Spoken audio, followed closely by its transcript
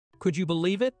Could you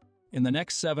believe it? In the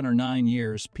next 7 or 9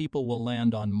 years, people will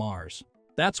land on Mars.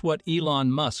 That's what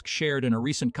Elon Musk shared in a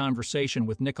recent conversation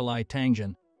with Nicolai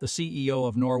Tangen, the CEO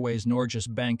of Norway's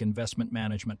Norges bank investment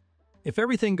management. If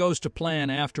everything goes to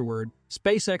plan afterward,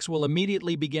 SpaceX will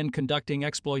immediately begin conducting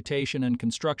exploitation and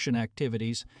construction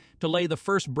activities to lay the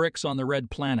first bricks on the red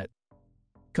planet.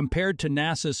 Compared to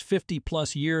NASA's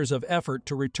 50-plus years of effort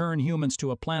to return humans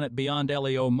to a planet beyond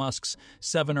Elon Musk's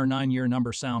 7 or 9 year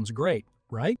number sounds great,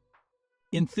 right?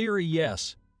 In theory,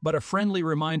 yes, but a friendly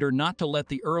reminder not to let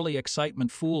the early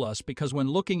excitement fool us, because when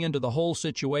looking into the whole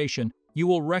situation, you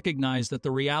will recognize that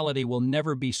the reality will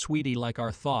never be sweety like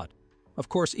our thought. Of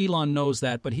course, Elon knows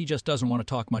that, but he just doesn't want to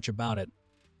talk much about it.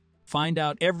 Find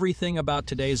out everything about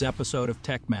today's episode of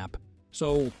Techmap.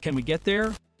 So, can we get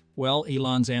there? Well,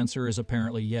 Elon's answer is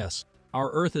apparently yes.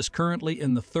 Our Earth is currently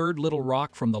in the third little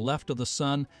rock from the left of the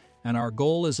Sun, and our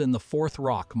goal is in the fourth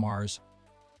rock, Mars.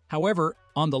 However,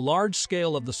 on the large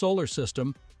scale of the solar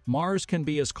system, Mars can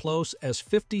be as close as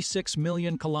 56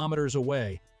 million kilometers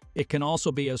away. It can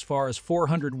also be as far as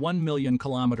 401 million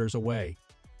kilometers away.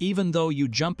 Even though you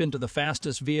jump into the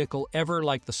fastest vehicle ever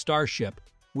like the Starship,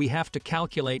 we have to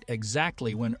calculate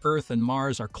exactly when Earth and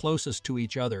Mars are closest to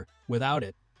each other. Without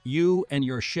it, you and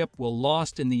your ship will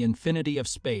lost in the infinity of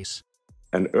space.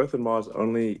 And Earth and Mars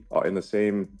only are in the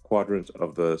same quadrant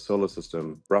of the solar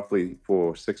system roughly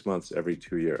for 6 months every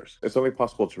 2 years. It's only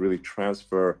possible to really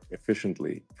transfer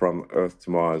efficiently from Earth to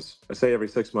Mars, I say every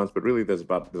 6 months, but really there's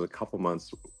a couple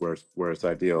months where it's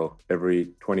ideal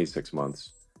every 26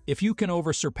 months. If you can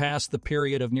surpass the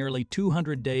period of nearly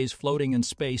 200 days floating in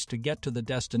space to get to the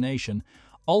destination,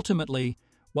 ultimately,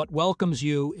 what welcomes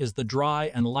you is the dry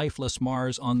and lifeless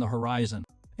Mars on the horizon.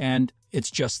 And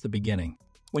it's just the beginning.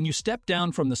 When you step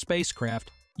down from the spacecraft,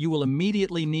 you will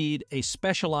immediately need a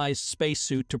specialized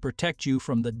spacesuit to protect you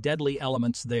from the deadly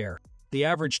elements there. The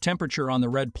average temperature on the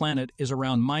red planet is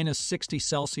around -60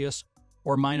 Celsius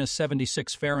or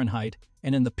 -76 Fahrenheit,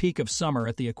 and in the peak of summer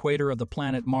at the equator of the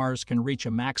planet Mars can reach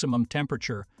a maximum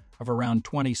temperature of around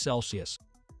 20 Celsius.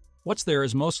 What's there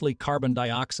is mostly carbon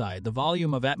dioxide. The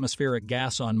volume of atmospheric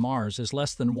gas on Mars is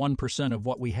less than 1% of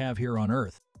what we have here on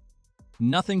Earth.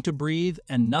 Nothing to breathe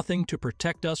and nothing to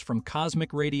protect us from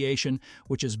cosmic radiation,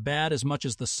 which is bad as much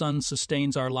as the sun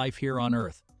sustains our life here on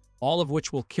Earth, all of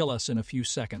which will kill us in a few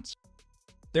seconds.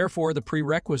 Therefore, the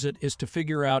prerequisite is to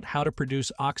figure out how to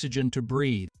produce oxygen to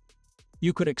breathe.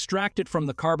 You could extract it from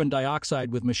the carbon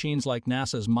dioxide with machines like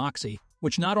NASA's MOXIE,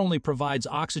 which not only provides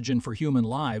oxygen for human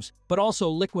lives, but also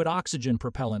liquid oxygen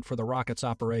propellant for the rocket's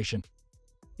operation.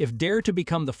 If dare to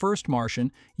become the first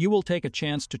Martian, you will take a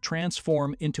chance to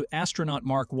transform into astronaut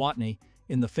Mark Watney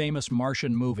in the famous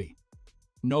Martian movie.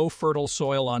 No fertile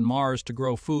soil on Mars to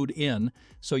grow food in,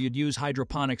 so you'd use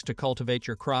hydroponics to cultivate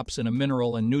your crops in a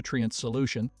mineral and nutrient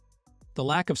solution. The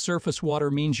lack of surface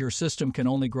water means your system can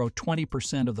only grow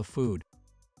 20% of the food.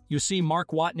 You see Mark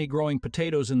Watney growing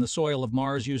potatoes in the soil of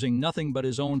Mars using nothing but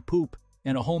his own poop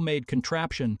and a homemade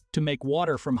contraption to make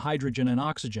water from hydrogen and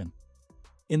oxygen.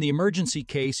 In the emergency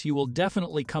case, you will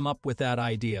definitely come up with that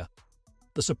idea.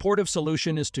 The supportive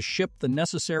solution is to ship the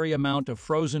necessary amount of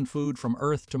frozen food from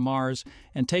Earth to Mars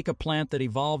and take a plant that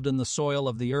evolved in the soil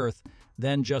of the Earth,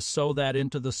 then just sow that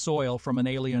into the soil from an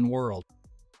alien world.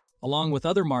 Along with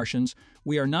other Martians,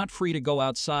 we are not free to go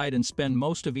outside and spend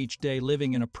most of each day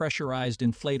living in a pressurized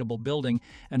inflatable building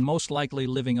and most likely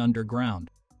living underground.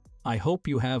 I hope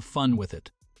you have fun with it.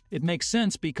 It makes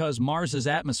sense because Mars's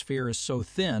atmosphere is so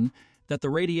thin that the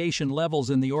radiation levels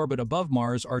in the orbit above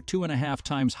Mars are 2.5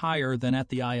 times higher than at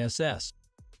the ISS.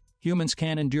 Humans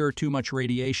can't endure too much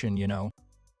radiation, you know.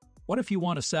 What if you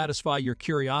want to satisfy your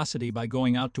curiosity by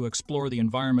going out to explore the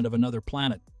environment of another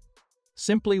planet?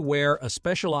 Simply wear a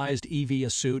specialized EV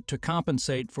suit to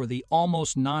compensate for the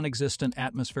almost non-existent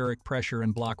atmospheric pressure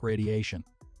and block radiation.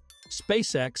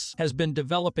 SpaceX has been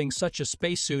developing such a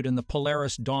spacesuit in the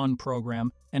Polaris Dawn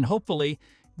program, and hopefully,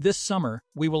 this summer,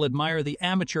 we will admire the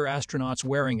amateur astronauts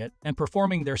wearing it and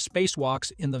performing their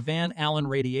spacewalks in the Van Allen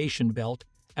radiation belt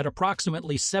at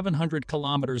approximately 700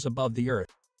 kilometers above the Earth.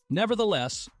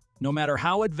 Nevertheless, no matter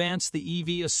how advanced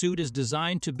the EV suit is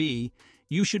designed to be,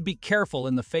 you should be careful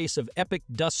in the face of epic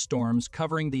dust storms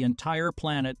covering the entire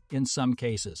planet in some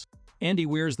cases. Andy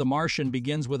Weir's The Martian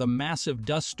begins with a massive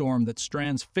dust storm that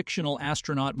strands fictional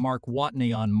astronaut Mark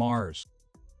Watney on Mars.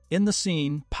 In the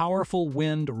scene, powerful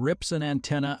wind rips an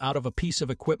antenna out of a piece of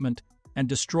equipment and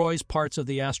destroys parts of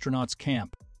the astronauts'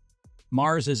 camp.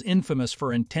 Mars is infamous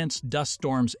for intense dust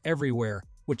storms everywhere,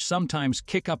 which sometimes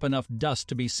kick up enough dust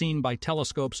to be seen by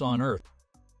telescopes on Earth.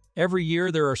 Every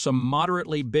year there are some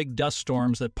moderately big dust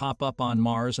storms that pop up on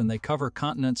Mars and they cover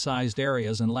continent-sized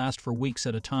areas and last for weeks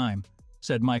at a time,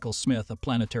 said Michael Smith, a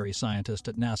planetary scientist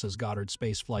at NASA's Goddard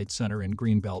Space Flight Center in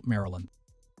Greenbelt, Maryland.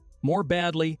 More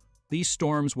badly, these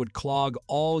storms would clog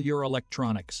all your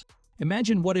electronics.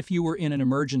 Imagine what if you were in an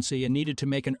emergency and needed to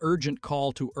make an urgent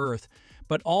call to Earth,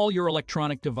 but all your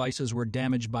electronic devices were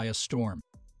damaged by a storm.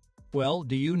 Well,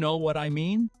 do you know what I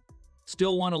mean?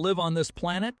 Still want to live on this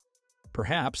planet?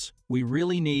 Perhaps we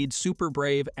really need super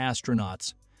brave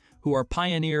astronauts who are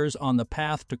pioneers on the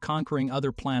path to conquering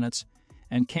other planets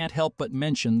and can't help but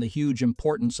mention the huge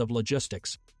importance of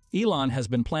logistics. Elon has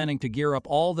been planning to gear up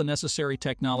all the necessary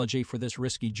technology for this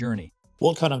risky journey.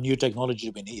 What kind of new technology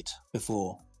do we need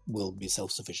before we'll be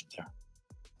self-sufficient there?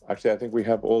 Actually, I think we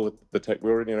have all the tech.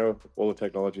 We already know all the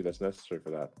technology that's necessary for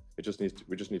that. We just need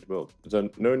to build. So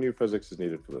no new physics is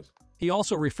needed for this. He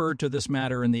also referred to this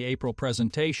matter in the April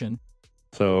presentation.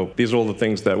 So these are all the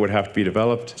things that would have to be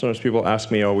developed. Sometimes people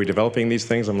ask me, are we developing these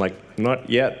things? I'm like, not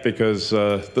yet, because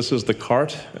this is the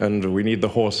cart, and we need the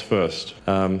horse first.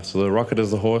 So the rocket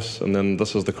is the horse, and then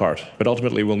this is the cart. But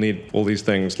ultimately, we'll need all these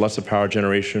things: lots of power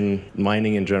generation,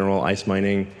 mining in general, ice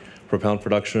mining, propellant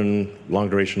production,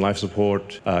 long-duration life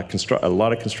support, a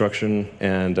lot of construction,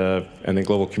 and then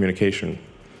global communication.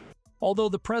 Although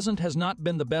the present has not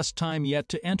been the best time yet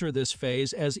to enter this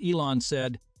phase, as Elon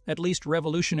said, at least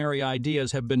revolutionary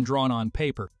ideas have been drawn on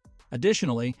paper.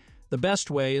 Additionally, the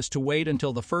best way is to wait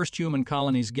until the first human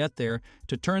colonies get there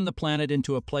to turn the planet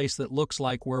into a place that looks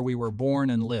like where we were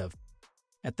born and live.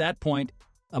 At that point,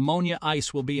 ammonia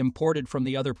ice will be imported from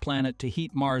the other planet to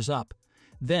heat Mars up.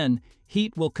 Then,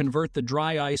 heat will convert the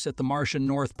dry ice at the Martian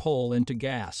North Pole into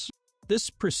gas. This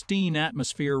pristine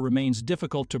atmosphere remains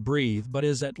difficult to breathe, but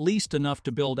is at least enough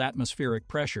to build atmospheric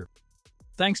pressure.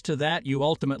 Thanks to that, you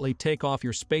ultimately take off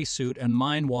your spacesuit and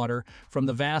mine water from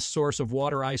the vast source of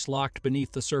water ice locked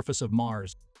beneath the surface of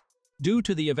Mars. Due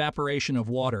to the evaporation of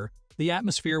water, the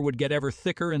atmosphere would get ever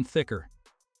thicker and thicker.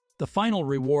 The final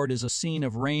reward is a scene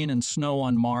of rain and snow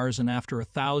on Mars, and after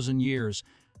 1,000 years.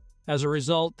 As a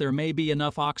result, there may be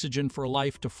enough oxygen for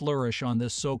life to flourish on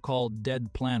this so-called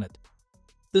dead planet.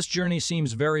 This journey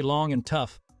seems very long and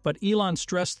tough, but Elon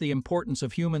stressed the importance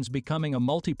of humans becoming a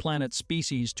multi-planet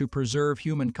species to preserve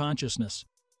human consciousness.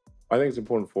 I think it's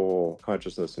important for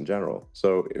consciousness in general.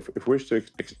 So if we wish to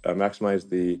maximize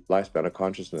the lifespan of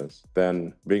consciousness,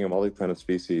 then being a multi-planet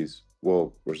species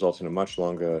will result in a much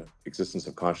longer existence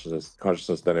of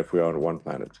consciousness than if we are on one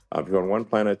planet. If we're on one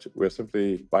planet, we're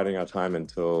simply biding our time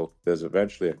until there's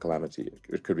eventually a calamity.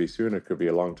 It could be soon, it could be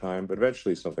a long time, but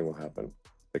eventually something will happen.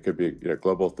 It could be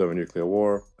global thermonuclear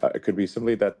war. It could be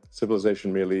simply that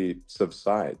civilization merely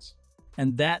subsides.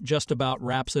 And that just about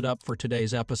wraps it up for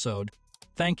today's episode.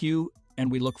 Thank you, and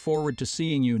we look forward to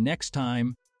seeing you next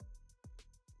time